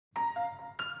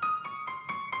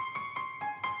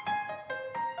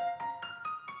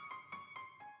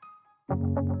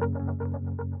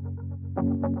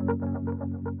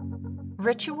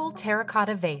Ritual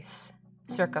terracotta vase,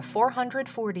 circa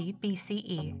 440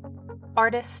 BCE.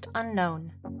 Artist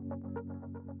unknown.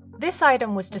 This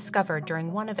item was discovered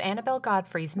during one of Annabel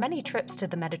Godfrey's many trips to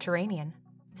the Mediterranean.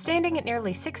 Standing at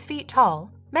nearly 6 feet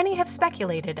tall, many have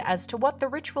speculated as to what the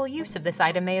ritual use of this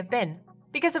item may have been.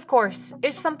 Because of course,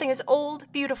 if something is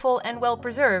old, beautiful, and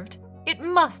well-preserved, it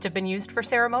must have been used for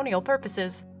ceremonial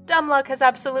purposes. Dumb luck has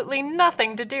absolutely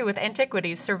nothing to do with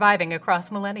antiquities surviving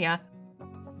across millennia.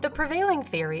 The prevailing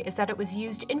theory is that it was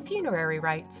used in funerary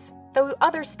rites, though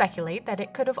others speculate that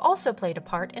it could have also played a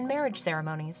part in marriage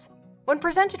ceremonies. When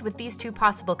presented with these two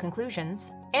possible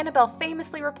conclusions, Annabel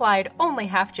famously replied, only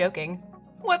half joking,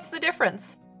 "What's the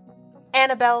difference?"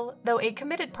 Annabel, though a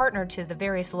committed partner to the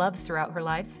various loves throughout her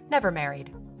life, never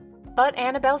married. But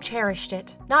Annabel cherished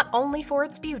it, not only for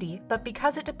its beauty, but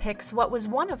because it depicts what was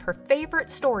one of her favorite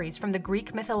stories from the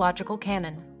Greek mythological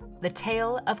canon, the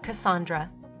tale of Cassandra.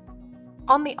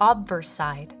 On the obverse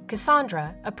side,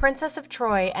 Cassandra, a princess of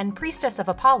Troy and priestess of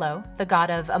Apollo, the god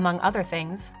of, among other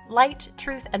things, light,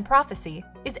 truth, and prophecy,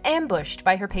 is ambushed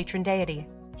by her patron deity.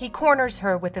 He corners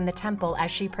her within the temple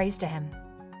as she prays to him.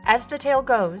 As the tale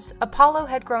goes, Apollo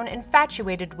had grown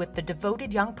infatuated with the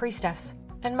devoted young priestess,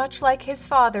 and much like his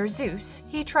father Zeus,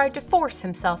 he tried to force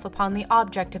himself upon the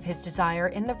object of his desire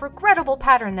in the regrettable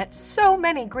pattern that so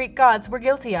many Greek gods were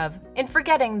guilty of, in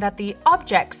forgetting that the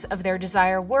objects of their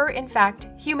desire were, in fact,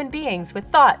 human beings with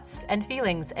thoughts and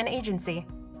feelings and agency.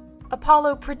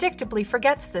 Apollo predictably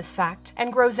forgets this fact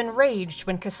and grows enraged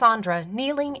when Cassandra,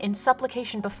 kneeling in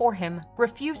supplication before him,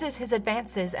 refuses his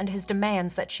advances and his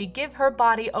demands that she give her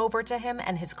body over to him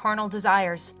and his carnal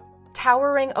desires.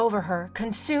 Towering over her,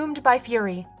 consumed by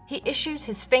fury, he issues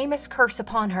his famous curse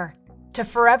upon her, to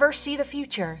forever see the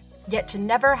future, yet to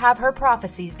never have her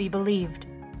prophecies be believed.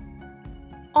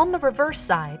 On the reverse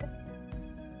side,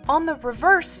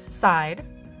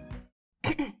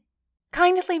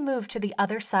 kindly move to the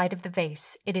other side of the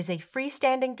vase. It is a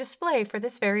freestanding display for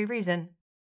this very reason.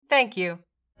 Thank you.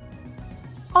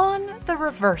 On the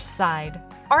reverse side,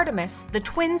 Artemis, the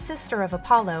twin sister of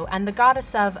Apollo and the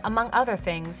goddess of, among other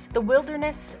things, the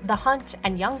wilderness, the hunt,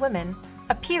 and young women,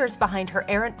 appears behind her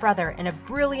errant brother in a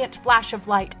brilliant flash of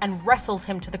light and wrestles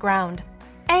him to the ground,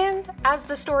 and, as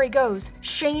the story goes,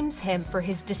 shames him for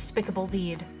his despicable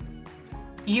deed.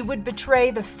 You would betray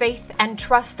the faith and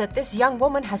trust that this young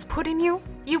woman has put in you?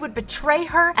 You would betray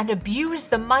her and abuse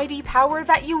the mighty power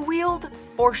that you wield?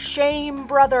 For shame,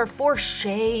 brother, for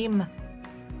shame.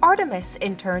 Artemis,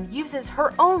 in turn, uses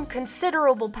her own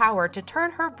considerable power to turn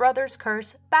her brother's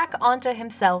curse back onto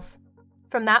himself.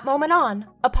 From that moment on,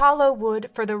 Apollo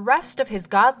would, for the rest of his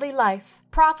godly life,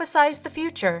 prophesize the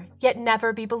future, yet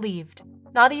never be believed,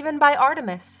 not even by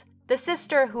Artemis, the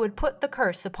sister who had put the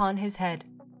curse upon his head.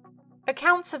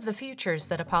 Accounts of the futures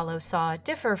that Apollo saw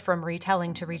differ from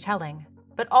retelling to retelling,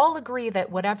 but all agree that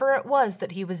whatever it was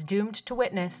that he was doomed to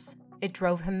witness, it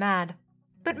drove him mad.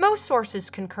 But most sources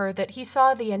concur that he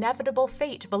saw the inevitable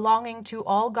fate belonging to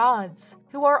all gods,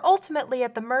 who are ultimately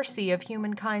at the mercy of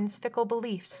humankind's fickle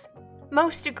beliefs.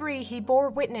 Most agree he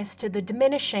bore witness to the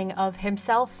diminishing of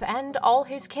himself and all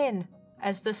his kin,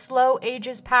 as the slow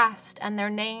ages passed and their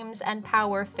names and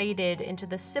power faded into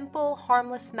the simple,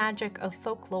 harmless magic of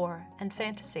folklore and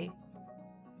fantasy.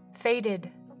 Faded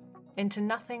into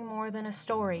nothing more than a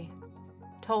story,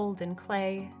 told in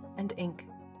clay and ink.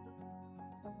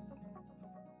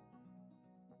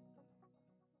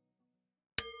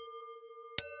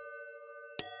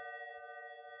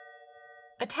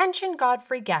 Attention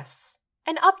Godfrey guests,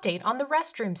 an update on the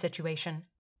restroom situation.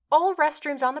 All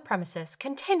restrooms on the premises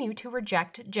continue to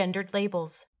reject gendered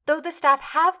labels, though the staff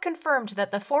have confirmed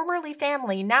that the formerly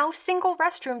family, now single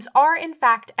restrooms are in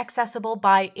fact accessible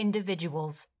by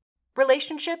individuals.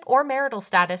 Relationship or marital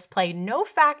status play no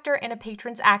factor in a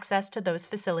patron's access to those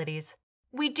facilities.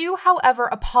 We do, however,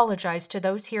 apologize to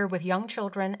those here with young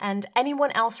children and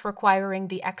anyone else requiring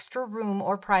the extra room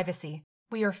or privacy.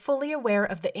 We are fully aware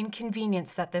of the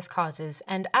inconvenience that this causes,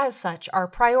 and as such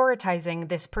are prioritizing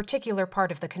this particular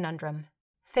part of the conundrum.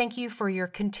 Thank you for your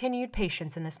continued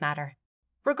patience in this matter.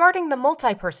 Regarding the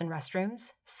multi-person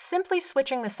restrooms, simply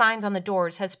switching the signs on the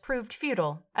doors has proved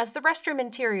futile, as the restroom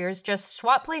interiors just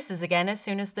swap places again as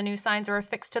soon as the new signs are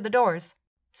affixed to the doors.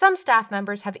 Some staff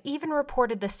members have even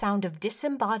reported the sound of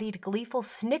disembodied gleeful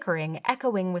snickering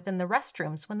echoing within the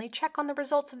restrooms when they check on the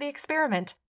results of the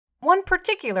experiment. One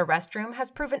particular restroom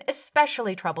has proven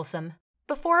especially troublesome.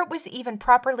 Before it was even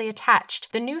properly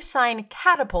attached, the new sign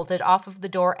catapulted off of the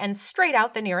door and straight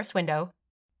out the nearest window.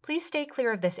 Please stay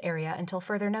clear of this area until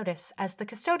further notice, as the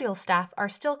custodial staff are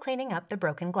still cleaning up the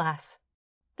broken glass.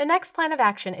 The next plan of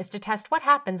action is to test what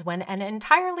happens when an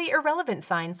entirely irrelevant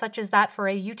sign, such as that for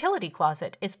a utility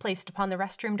closet, is placed upon the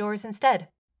restroom doors instead.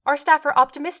 Our staff are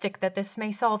optimistic that this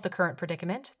may solve the current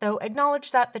predicament, though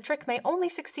acknowledge that the trick may only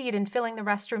succeed in filling the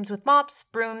restrooms with mops,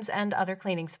 brooms, and other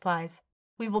cleaning supplies.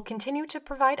 We will continue to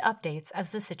provide updates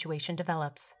as the situation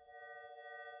develops.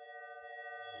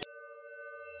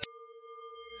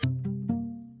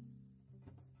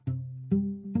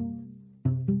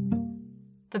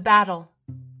 The Battle,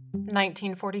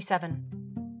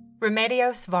 1947.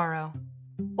 Remedios Varo.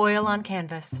 Oil on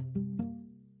canvas.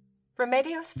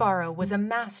 Remedios Varo was a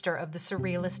master of the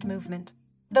Surrealist movement.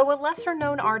 Though a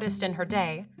lesser-known artist in her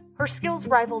day, her skills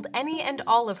rivaled any and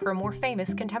all of her more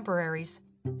famous contemporaries.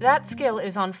 That skill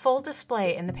is on full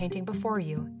display in the painting before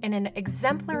you, in an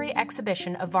exemplary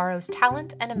exhibition of Varo's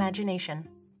talent and imagination.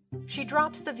 She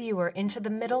drops the viewer into the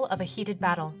middle of a heated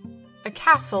battle. A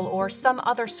castle or some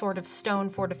other sort of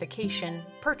stone fortification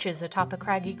perches atop a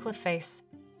craggy cliff face.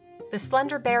 The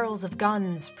slender barrels of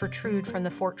guns protrude from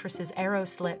the fortress's arrow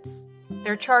slits,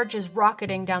 their charges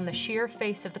rocketing down the sheer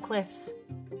face of the cliffs,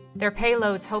 their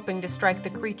payloads hoping to strike the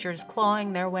creatures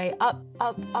clawing their way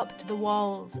up to the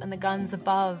walls and the guns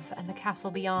above and the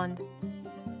castle beyond.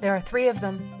 There are 3 of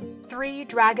them, 3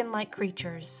 dragon-like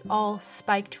creatures, all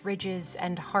spiked ridges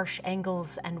and harsh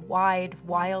angles and wide,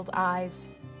 wild eyes.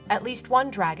 At least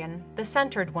one dragon, the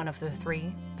centered one of the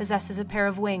 3, possesses a pair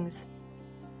of wings.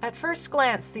 At first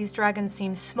glance, these dragons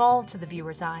seem small to the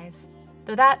viewer's eyes,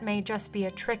 though that may just be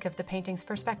a trick of the painting's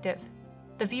perspective.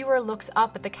 The viewer looks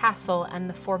up at the castle and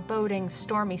the foreboding,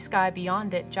 stormy sky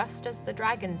beyond it just as the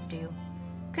dragons do.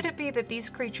 Could it be that these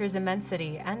creatures'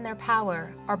 immensity and their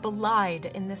power are belied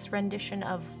in this rendition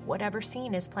of whatever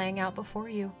scene is playing out before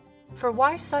you? For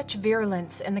why such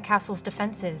virulence in the castle's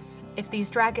defenses if these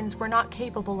dragons were not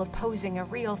capable of posing a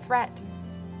real threat?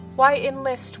 Why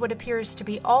enlist what appears to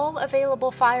be all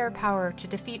available firepower to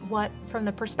defeat what, from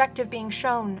the perspective being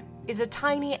shown, is a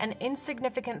tiny and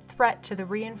insignificant threat to the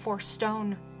reinforced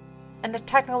stone, and the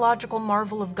technological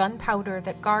marvel of gunpowder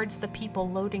that guards the people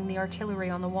loading the artillery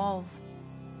on the walls?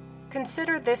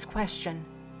 Consider this question: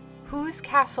 whose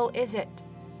castle is it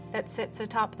that sits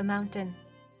atop the mountain?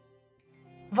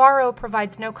 Varo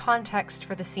provides no context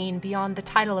for the scene beyond the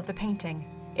title of the painting.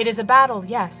 It is a battle,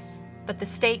 yes, but the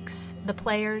stakes, the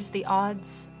players, the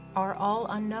odds are all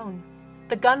unknown.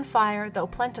 The gunfire, though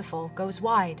plentiful, goes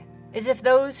wide, as if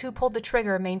those who pull the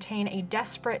trigger maintain a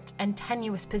desperate and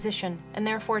tenuous position and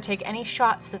therefore take any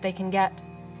shots that they can get,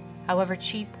 however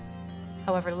cheap,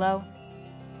 however low.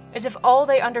 As if all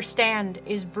they understand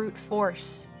is brute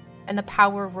force and the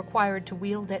power required to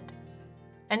wield it.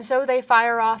 And so they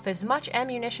fire off as much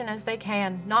ammunition as they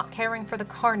can, not caring for the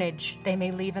carnage they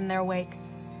may leave in their wake.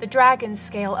 The dragons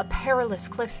scale a perilous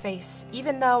cliff face,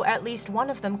 even though at least one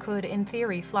of them could, in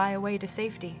theory, fly away to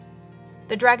safety.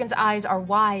 The dragon's eyes are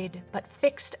wide, but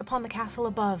fixed upon the castle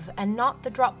above, and not the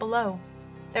drop below.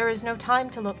 There is no time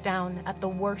to look down at the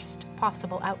worst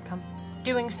possible outcome.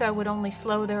 Doing so would only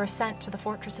slow their ascent to the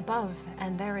fortress above,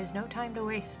 and there is no time to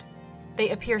waste. They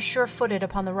appear sure-footed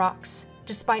upon the rocks,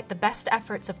 despite the best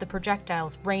efforts of the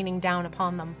projectiles raining down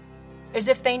upon them, as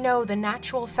if they know the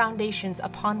natural foundations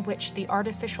upon which the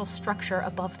artificial structure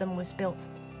above them was built,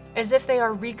 as if they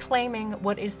are reclaiming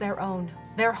what is their own,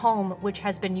 their home which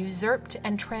has been usurped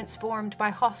and transformed by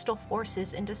hostile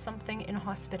forces into something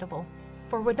inhospitable.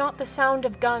 For would not the sound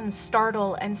of guns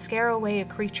startle and scare away a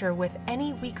creature with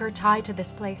any weaker tie to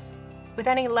this place, with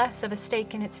any less of a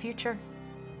stake in its future?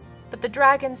 But the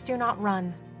dragons do not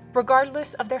run.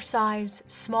 Regardless of their size,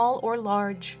 small or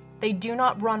large, they do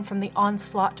not run from the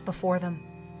onslaught before them,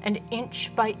 and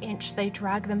inch by inch they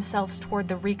drag themselves toward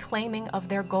the reclaiming of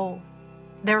their goal,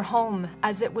 their home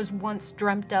as it was once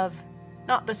dreamt of,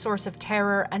 not the source of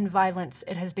terror and violence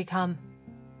it has become.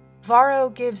 Varo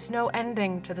gives no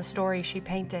ending to the story she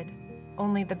painted,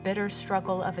 only the bitter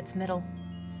struggle of its middle.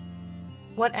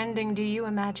 What ending do you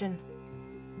imagine?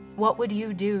 What would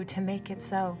you do to make it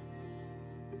so?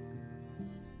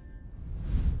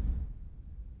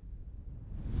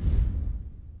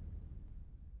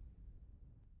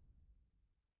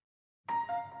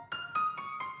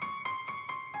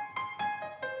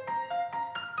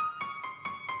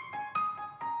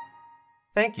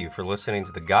 Thank you for listening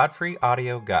to the Godfrey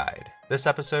Audio Guide. This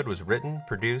episode was written,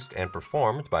 produced, and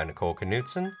performed by Nicole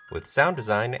Knutson, with sound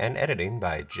design and editing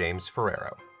by James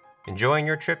Ferrero. Enjoying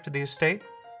your trip to the estate?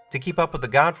 To keep up with the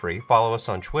Godfrey, follow us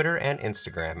on Twitter and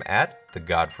Instagram at The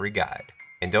Godfrey Guide.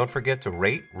 And don't forget to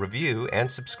rate, review,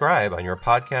 and subscribe on your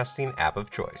podcasting app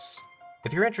of choice.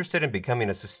 If you're interested in becoming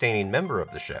a sustaining member of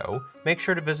the show, make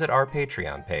sure to visit our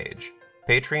Patreon page,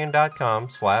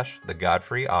 patreon.com/The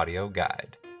Godfrey Audio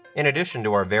Guide. In addition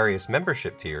to our various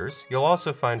membership tiers, you'll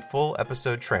also find full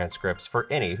episode transcripts for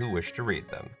any who wish to read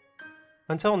them.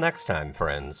 Until next time,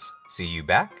 friends, see you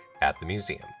back at the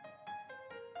museum.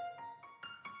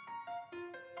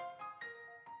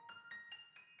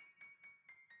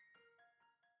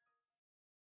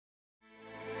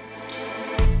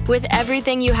 With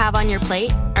everything you have on your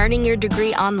plate, earning your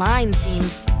degree online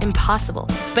seems impossible.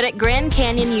 But at Grand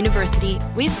Canyon University,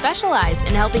 we specialize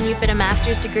in helping you fit a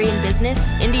master's degree in business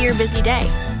into your busy day.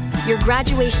 Your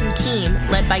graduation team,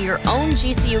 led by your own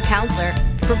GCU counselor,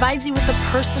 provides you with the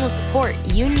personal support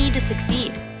you need to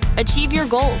succeed. Achieve your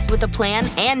goals with a plan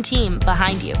and team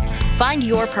behind you. Find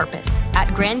your purpose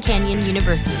at Grand Canyon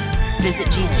University. Visit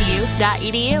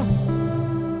gcu.edu.